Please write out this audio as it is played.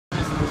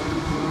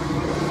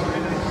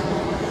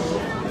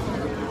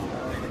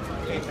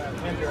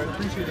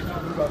appreciate it.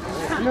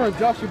 You know,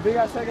 Josh, your big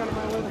ass head out of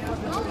my way.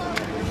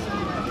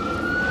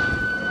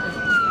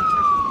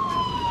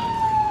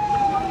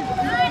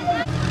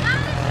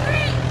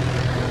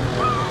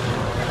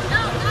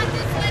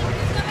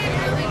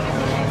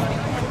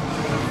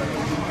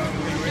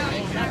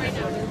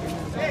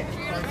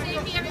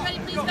 Everybody,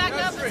 please back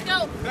up. Let's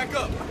go. Back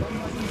up.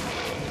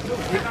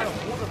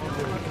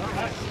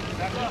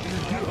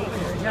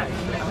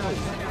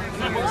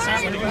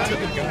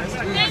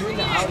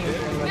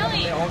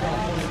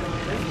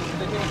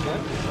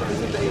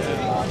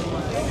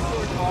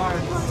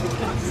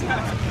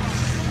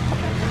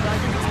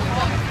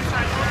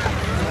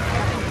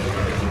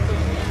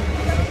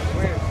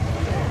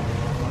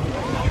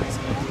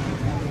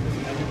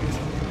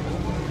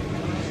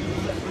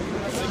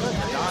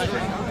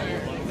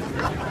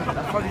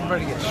 That fucking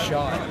ready to get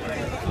shot.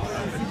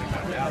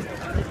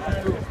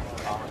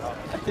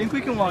 I think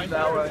we can walk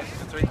that way.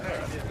 It's right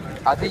there.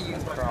 I think you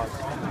can cross.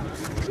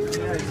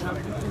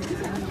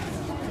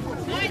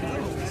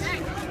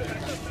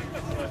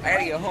 I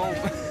gotta get home.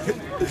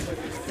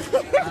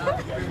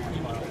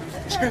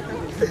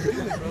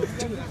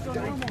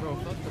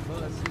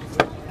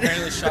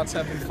 Apparently shots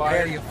have been I gotta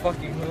fired. get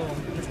fucking home.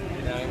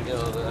 Now I can get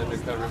all the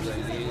undercovers I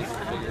need to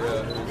figure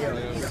out who's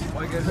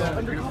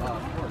new.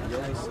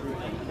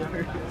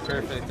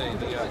 Perfect thing,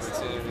 you got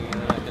Timmy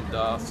and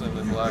Dawson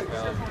and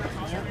Blackout.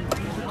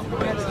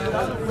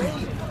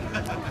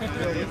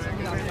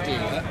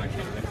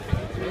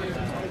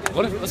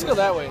 What if, let's go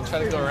that way and try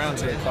to go around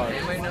to the car.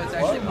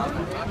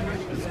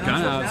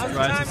 Gun out,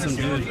 right to some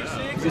dude.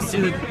 You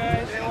see the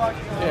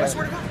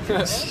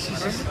Yeah.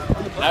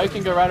 Now we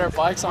can go ride our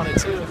bikes on it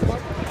too.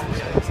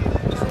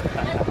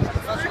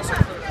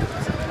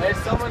 Hey,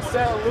 someone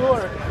set a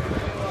lure.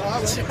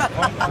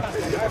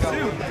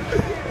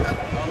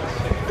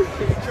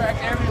 Track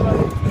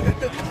everybody.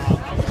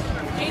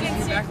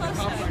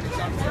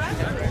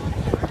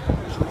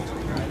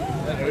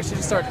 We should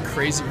just start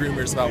crazy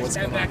rumors about what's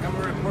going on. I'm a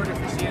reporter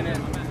for CNN.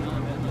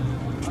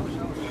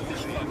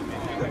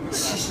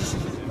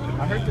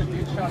 I heard the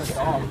dude shot a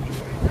dog.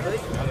 Really?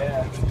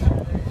 Yeah.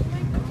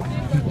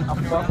 I'm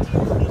fucked.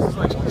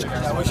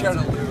 I wish you had a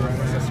lure right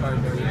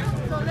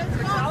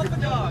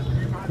now.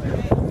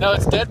 No,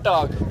 it's dead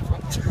dog.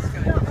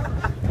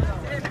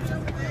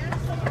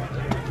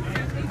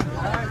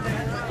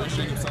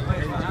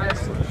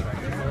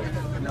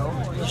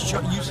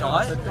 You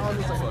saw it?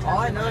 All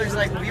I know is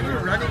like we were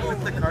running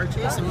with the car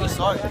chase and we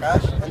saw it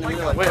crash. And we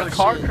were like, Wait, oh, a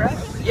car shit. crash?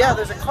 Yeah,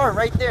 there's a car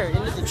right there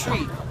into the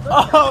tree.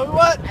 Oh,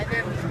 what? And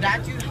then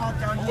that dude hopped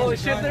down here. Holy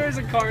shit, there is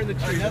a car in the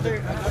tree.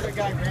 Another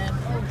guy ran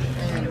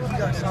and he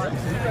got shot.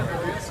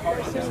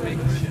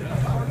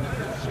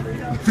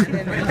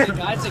 The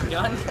guy's a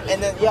gun?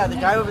 And then yeah, the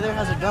guy over there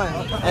has a gun.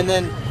 And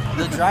then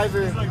the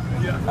driver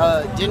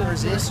didn't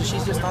resist, so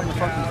she's just on the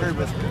fucking curb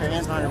with her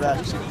hands behind her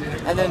back.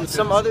 And then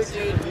some other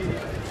dude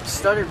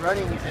started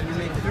running and we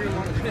made 3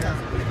 more. I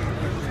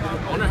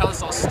wonder how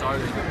this all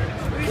started.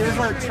 It was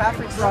like a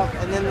traffic stop,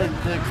 and then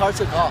the car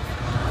took off.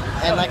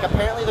 And like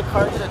apparently the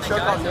car hit a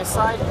truck on this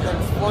side, and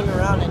then flung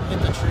around and hit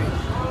the tree.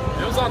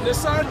 It was on this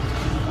side?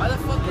 Why the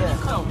fuck did you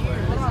come here?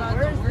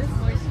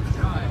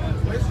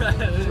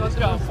 This one's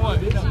got a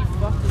point. You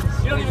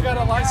don't even got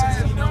a license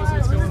and he knows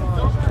what's going on.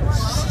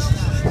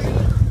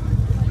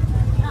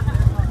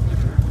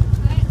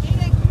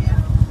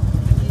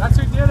 That's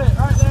who did it,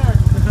 right there.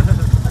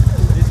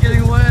 he's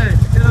getting away.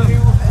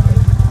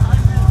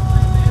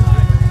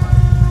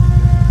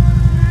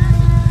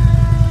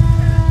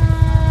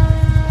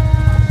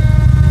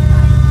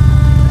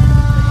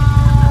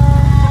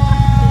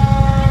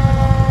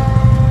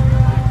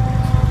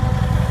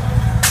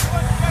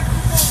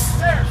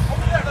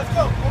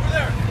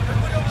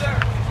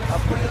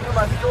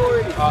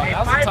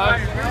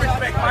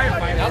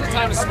 Now's the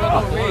time to smoke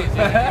more weed.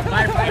 Get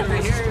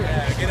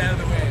out of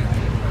the way.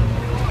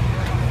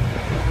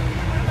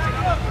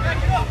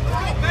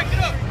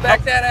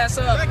 Back that ass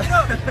up. Back it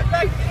up.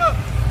 Back it up.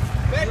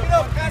 Back it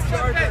up. Pass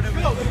that fence. Let's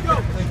go. Let's go.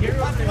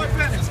 Pass the white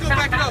fence. Let's go.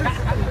 Back it up.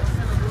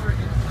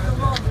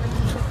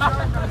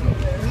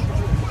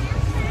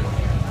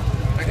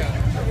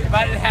 If I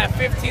didn't have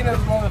 15 of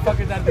those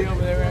motherfuckers, I'd be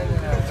over there right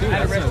now.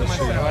 I'd arrest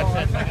myself.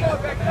 Back it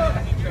up. Back it up.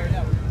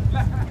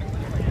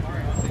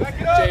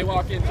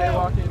 Jaywalk in,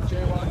 jaywalk in,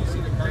 jaywalk. You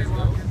see the cars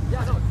walking?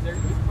 Yeah, no, they're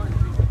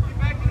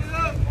Backing it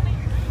up.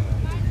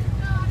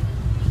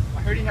 I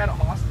heard he had a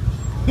hostage.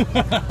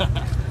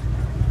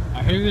 I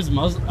heard he was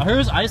Muslim. I heard it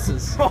was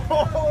ISIS.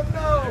 Oh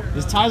no!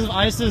 There's ties of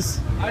ISIS.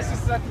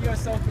 ISIS is at the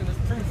US Open, there's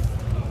proof.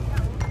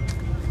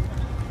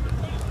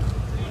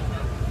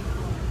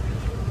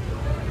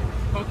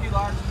 Pokey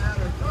Lodge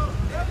matter.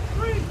 That's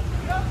 3.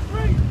 That's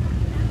 3.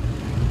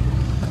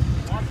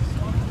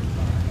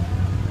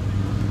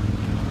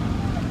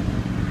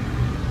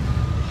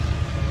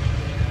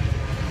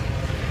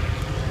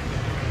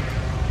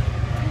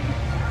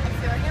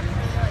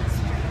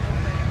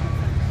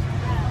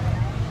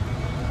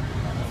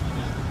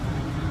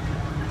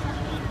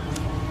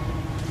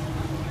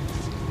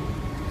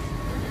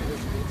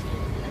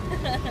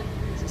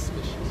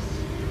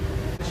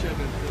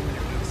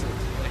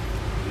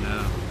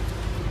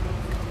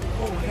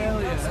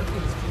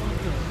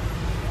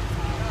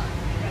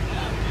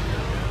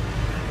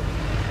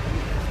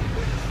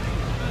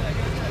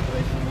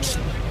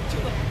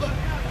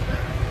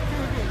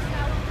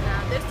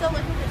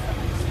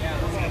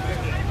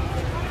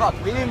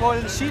 We need more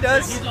than she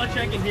does. He's not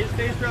checking his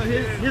face, bro.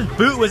 His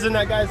boot was in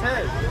that guy's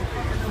head.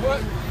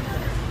 What?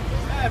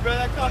 Yeah, bro,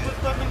 that cop was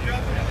fucking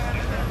dropping his head.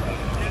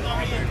 He's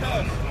already in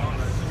cuffs.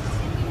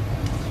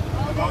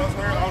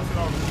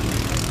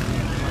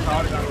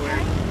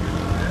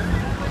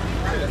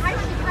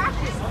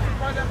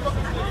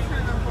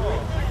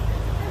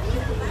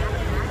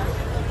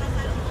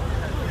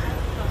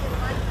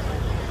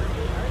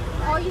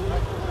 Oh, you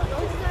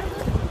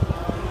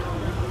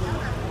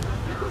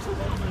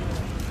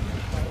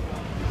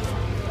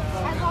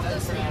I love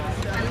those things.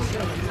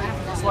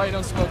 That's why you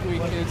don't smoke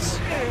weed, kids.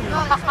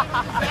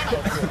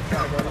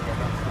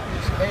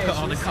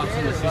 All the cops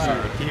in the city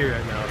are here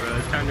right now, bro.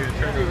 It's time to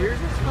turn around.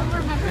 I'll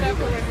remember that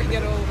when we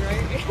get old,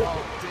 right?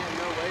 Oh, damn,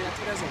 no way. That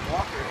kid has a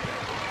walker.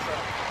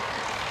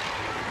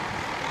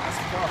 That's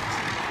fucked.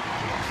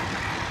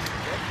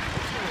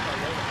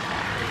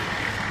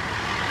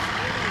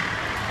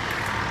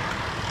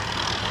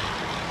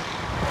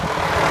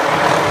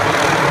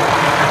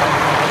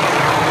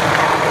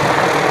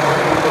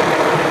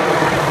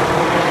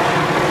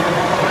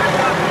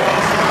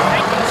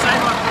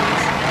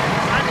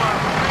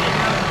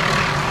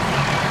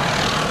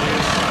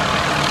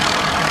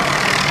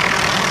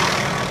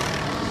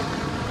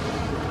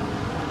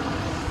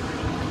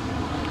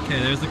 Okay,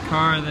 there's the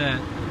car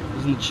that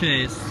was in the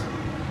chase.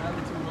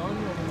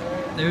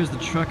 There's the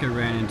truck I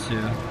ran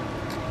into.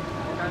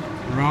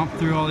 Romped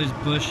through all these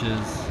bushes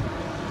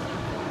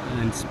and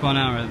then spun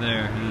out right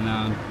there, and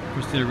of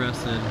course they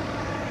arrested.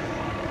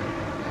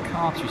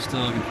 Cops are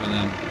still looking for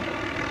them.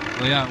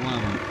 Well, yeah, one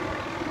of them.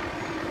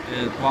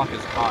 The block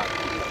is hot.